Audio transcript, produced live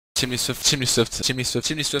ChimneySwift, ChimneySwift, ChimneySwift,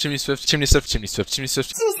 ChimneySwift, ChimneySwift, ChimneySwift, ChimneySwift,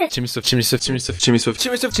 ChimneySwift, ChimneySwift, ChimneySwift, ChimneySwift,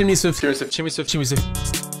 ChimneySwift, ChimneySwift, ChimneySwift, ChimneySwift, ChimneySwift.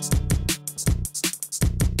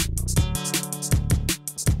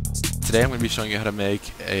 Today I'm going to be showing you how to make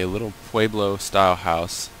a little Pueblo style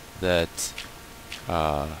house that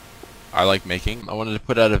I like making. I wanted to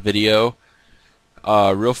put out a video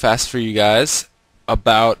real fast for you guys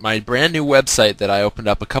about my brand new website that I opened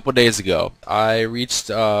up a couple days ago. I reached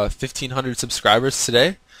 1,500 subscribers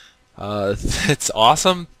today. It's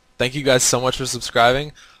awesome. Thank you guys so much for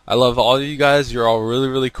subscribing. I love all of you guys. You're all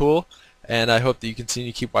really cool, and I hope that you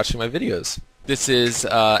continue to keep watching my videos. This is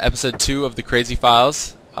episode 2 of the Crazy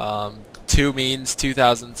Files. 2 means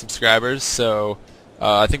 2,000 subscribers, so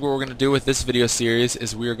I think what we're going to do with this video series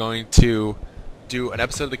is we are going to do an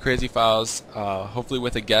episode of the Crazy Files, hopefully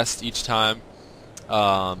with a guest each time,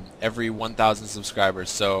 every 1,000 subscribers.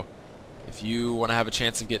 So if you want to have a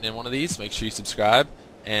chance of getting in one of these, make sure you subscribe,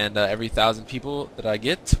 and every 1,000 people that I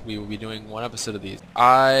get, we will be doing one episode of these.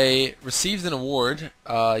 I received an award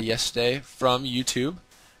yesterday from YouTube,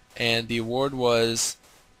 and the award was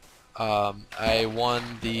I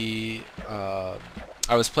won the I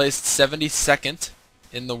was placed 72nd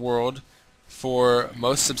in the world for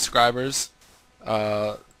most subscribers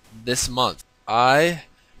this month. I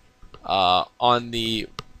on the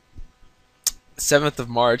 7th of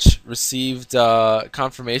March received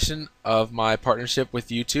confirmation of my partnership with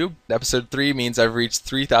YouTube. Episode 3 means I've reached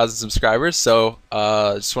 3,000 subscribers, so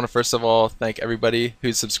just want to first of all thank everybody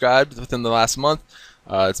who's subscribed within the last month.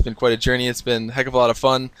 It's been quite a journey. It's been a heck of a lot of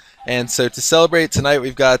fun. And so to celebrate tonight,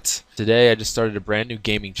 we've got... Today I just started a brand new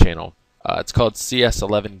gaming channel. It's called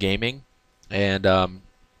CS11 Gaming. And I'm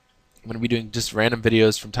going to be doing just random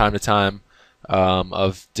videos from time to time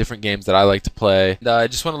of different games that I like to play. And, I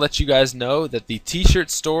just want to let you guys know that the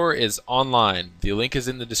t-shirt store is online. The link is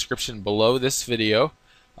in the description below this video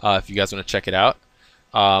if you guys want to check it out.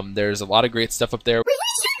 There's a lot of great stuff up there.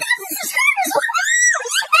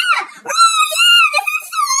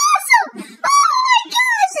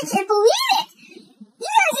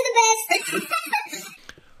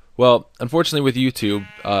 Well, unfortunately with YouTube,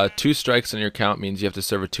 2 strikes on your account means you have to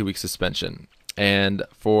serve a 2-week suspension. And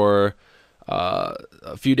for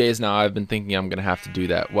a few days now I've been thinking I'm going to have to do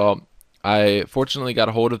that. Well, I fortunately got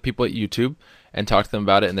a hold of people at YouTube and talked to them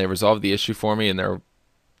about it, and they resolved the issue for me, and there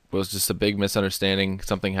was just a big misunderstanding.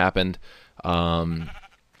 Something happened, and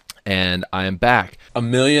I am back.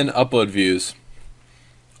 1 million upload views.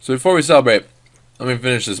 So before we celebrate, let me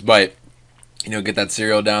finish this bite. You know, get that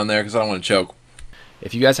cereal down there because I don't want to choke.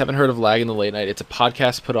 If you guys haven't heard of Lag in the Late Night, it's a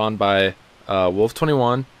podcast put on by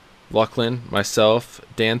Wolf21, Lachlan, myself,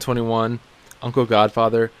 Dan21, Uncle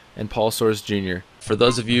Godfather, and Paulsoaresjr. For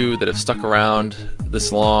those of you that have stuck around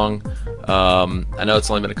this long, I know it's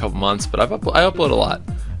only been a couple months, but I upload a lot.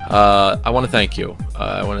 I want to thank you.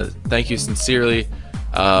 I want to thank you sincerely.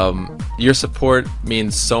 Your support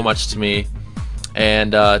means so much to me.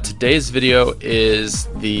 And today's video is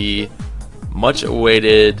the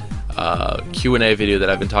much-awaited Q&A video that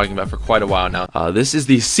I've been talking about for quite a while now. This is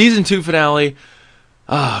the Season 2 finale.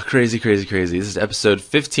 Crazy. This is episode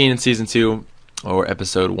 15 in Season 2, or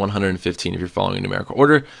episode 115 if you're following in numerical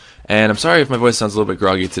order. And I'm sorry if my voice sounds a little bit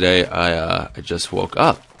groggy today. I just woke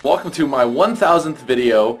up. Welcome to my 1,000th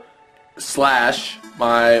video /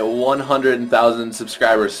 my 100,000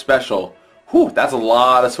 subscribers special. Whew, that's a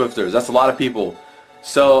lot of Swifters. That's a lot of people.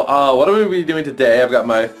 So what I'm going to be doing today, I've got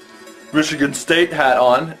my Michigan State hat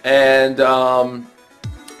on, and I'm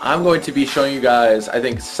going to be showing you guys, I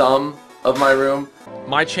think, some of my room.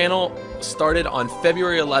 My channel started on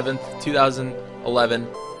February 11th, 2011,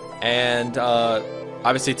 and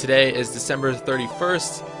obviously today is December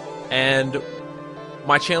 31st, and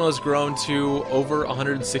my channel has grown to over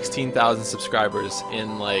 116,000 subscribers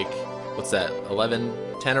in, like, what's that,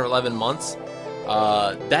 10 or 11 months?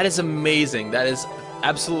 That is amazing. That is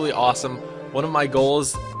absolutely awesome. One of my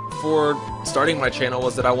goals for starting my channel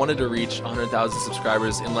was that I wanted to reach 100,000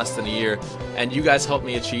 subscribers in less than a year, and you guys helped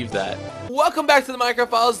me achieve that. Welcome back to the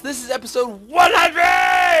Microfiles. This is episode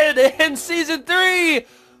 100 in Season 3!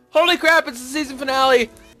 Holy crap, it's the season finale!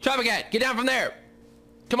 Traffic Cat, get down from there!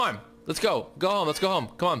 Come on, let's go. Go home, let's go home.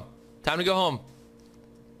 Come on, time to go home.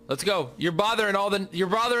 Let's go. You're bothering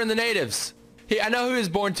the natives. I know who was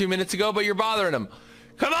born 2 minutes ago, but you're bothering them.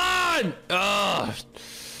 Come on! Ugh.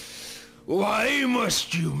 Why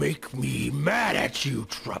must you make me mad at you,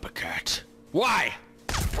 Tropicat? Why?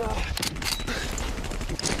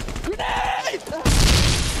 Grenade!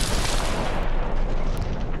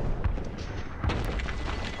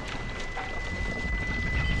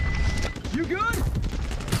 You good?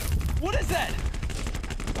 What is that?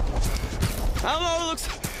 I don't know,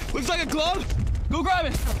 Looks like a glove. Go grab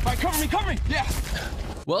it. All right, cover me. Yeah.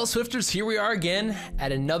 Well, Swifters, here we are again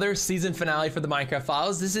at another season finale for the Minecraft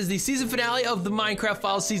Files. This is the season finale of the Minecraft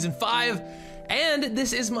Files Season 5, and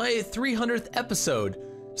this is my 300th episode.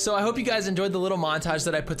 So I hope you guys enjoyed the little montage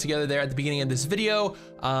that I put together there at the beginning of this video,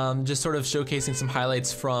 just sort of showcasing some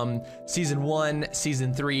highlights from Season 1,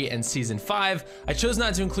 Season 3, and Season 5. I chose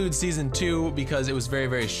not to include Season 2 because it was very,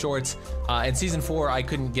 very short, and Season 4 I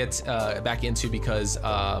couldn't get back into because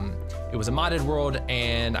it was a modded world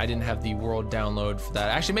and I didn't have the world download for that.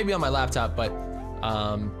 Actually, maybe on my laptop, but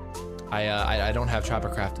I don't have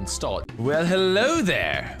Trappercraft installed. Well, hello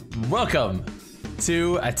there. Welcome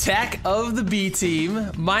to Attack of the B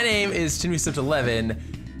Team. My name is ChimneySwift11,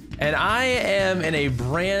 and I am in a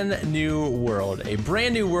brand new world. A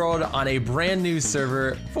brand new world on a brand new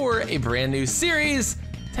server for a brand new series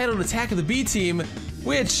titled Attack of the B Team,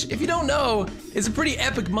 which, if you don't know, is a pretty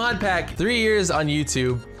epic mod pack. 3 years on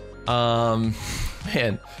YouTube.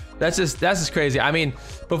 Man, that's just crazy. I mean,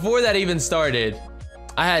 before that even started,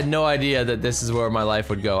 I had no idea that this is where my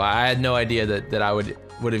life would go. I had no idea that I would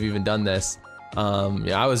have even done this.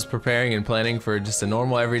 Yeah, I was preparing and planning for just a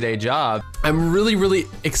normal everyday job. I'm really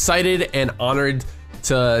excited and honored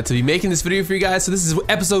to be making this video for you guys. So this is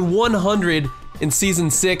episode 100 in season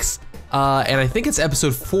 6, and I think it's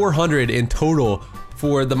episode 400 in total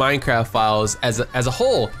for the Minecraft Files as a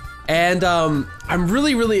whole. And I'm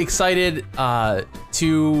really excited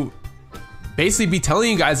to basically be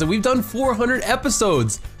telling you guys that we've done 400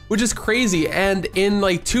 episodes, which is crazy. And in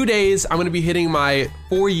like 2 days, I'm gonna be hitting my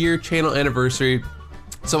 4-year channel anniversary.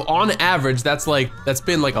 So on average, that's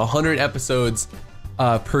been like 100 episodes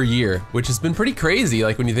per year, which has been pretty crazy,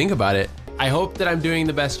 like when you think about it. I hope that I'm doing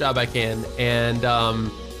the best job I can, and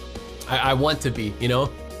I want to be, you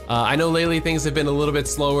know? I know lately things have been a little bit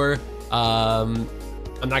slower.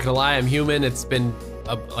 I'm not gonna lie, I'm human. It's been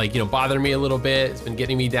like, you know, bothering me a little bit. It's been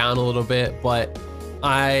getting me down a little bit, but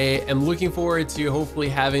I am looking forward to hopefully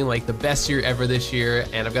having like the best year ever this year,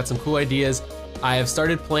 and I've got some cool ideas. I have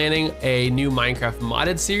started planning a new Minecraft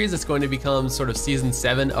modded series that's going to become sort of season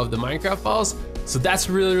 7 of the Minecraft Files. So that's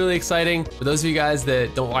really exciting. For those of you guys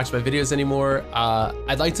that don't watch my videos anymore,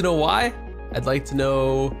 I'd like to know why. I'd like to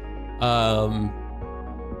know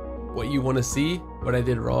what you want to see, what I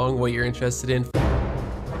did wrong, what you're interested in.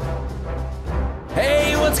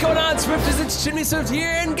 Hey, what's going on, Swifters? It's ChimneySwift here,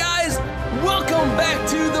 and guys, welcome back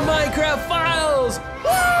to the Minecraft Files!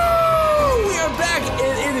 Woo! We are back,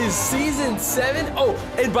 and it is season 7. Oh,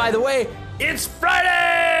 and by the way, it's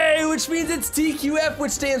Friday, which means it's TQF,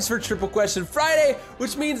 which stands for Triple Question Friday,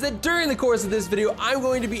 which means that during the course of this video, I'm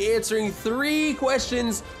going to be answering 3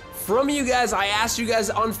 questions from you guys. I asked you guys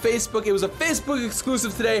on Facebook. It was a Facebook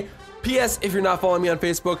exclusive today. P.S. If you're not following me on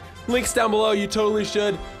Facebook, links down below, you totally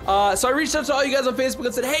should. So I reached out to all you guys on Facebook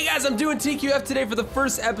and said, hey guys, I'm doing TQF today for the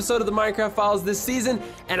first episode of the Minecraft Files this season,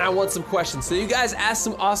 and I want some questions. So you guys asked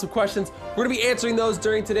some awesome questions. We're gonna be answering those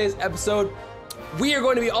during today's episode. We are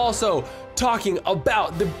going to be also talking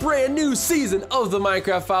about the brand new season of the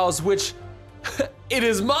Minecraft Files, which it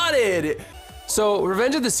is modded. So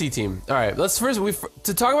Revenge of the C Team. All right, let's first,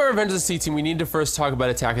 to talk about Revenge of the C Team, we need to first talk about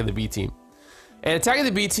Attack of the B Team. And Attack of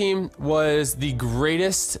the B Team was the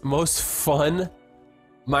greatest, most fun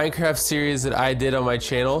Minecraft series that I did on my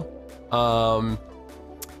channel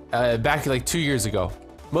back like 2 years ago.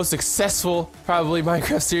 Most successful, probably,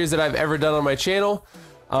 Minecraft series that I've ever done on my channel,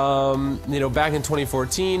 you know, back in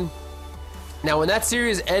 2014. Now, when that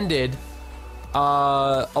series ended,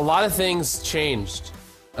 a lot of things changed.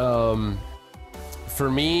 For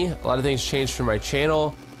me, a lot of things changed for my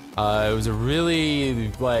channel. It was a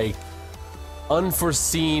really, like,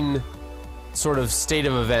 unforeseen sort of state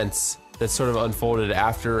of events that sort of unfolded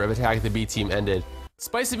after Attack of the B Team ended.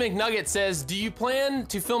 Spicy McNugget says, do you plan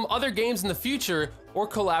to film other games in the future or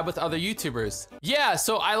collab with other YouTubers? Yeah,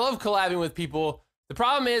 so I love collabing with people. The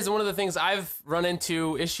problem is, one of the things I've run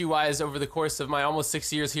into issue-wise over the course of my almost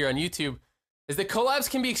 6 years here on YouTube is that collabs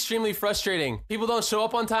can be extremely frustrating. People don't show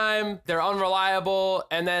up on time, they're unreliable,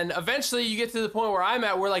 and then eventually you get to the point where I'm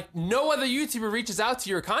at where like no other YouTuber reaches out to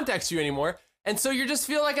you or contacts you anymore. And so you just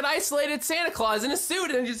feel like an isolated Santa Claus in a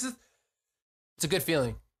suit, and it's a good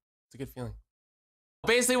feeling. It's a good feeling.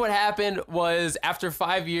 Basically what happened was, after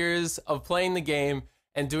 5 years of playing the game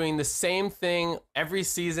and doing the same thing every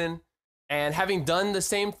season, and having done the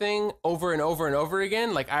same thing over and over and over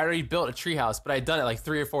again, like I already built a treehouse, but I'd done it like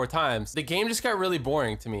 3 or 4 times. The game just got really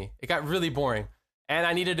boring to me. It got really boring, and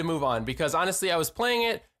I needed to move on because honestly, I was playing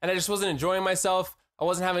it and I just wasn't enjoying myself. I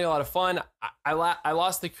wasn't having a lot of fun. I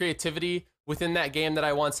lost the creativity within that game that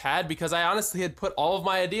I once had because I honestly had put all of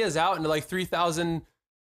my ideas out into like 3,000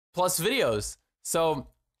 plus videos. So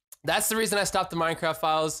that's the reason I stopped the Minecraft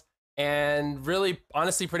files, and really,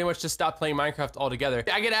 honestly, pretty much just stopped playing Minecraft altogether.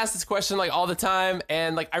 I get asked this question like all the time,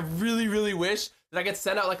 and like I really wish that I could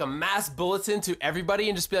send out like a mass bulletin to everybody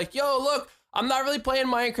and just be like, yo, look, I'm not really playing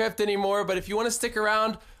Minecraft anymore, but if you want to stick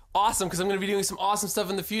around, awesome, because I'm going to be doing some awesome stuff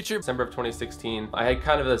in the future. December of 2016, I had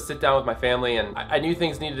kind of a sit down with my family, and I knew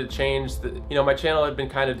things needed to change. You know, my channel had been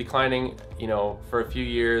kind of declining, you know, for a few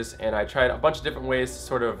years, and I tried a bunch of different ways to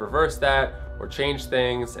sort of reverse that or change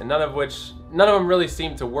things, and none of them really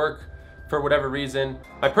seemed to work for whatever reason.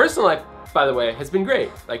 My personal life, by the way, has been great.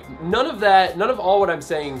 Like none of all what I'm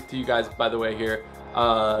saying to you guys, by the way, here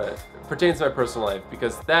pertains to my personal life,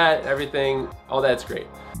 because that, everything, all that's great.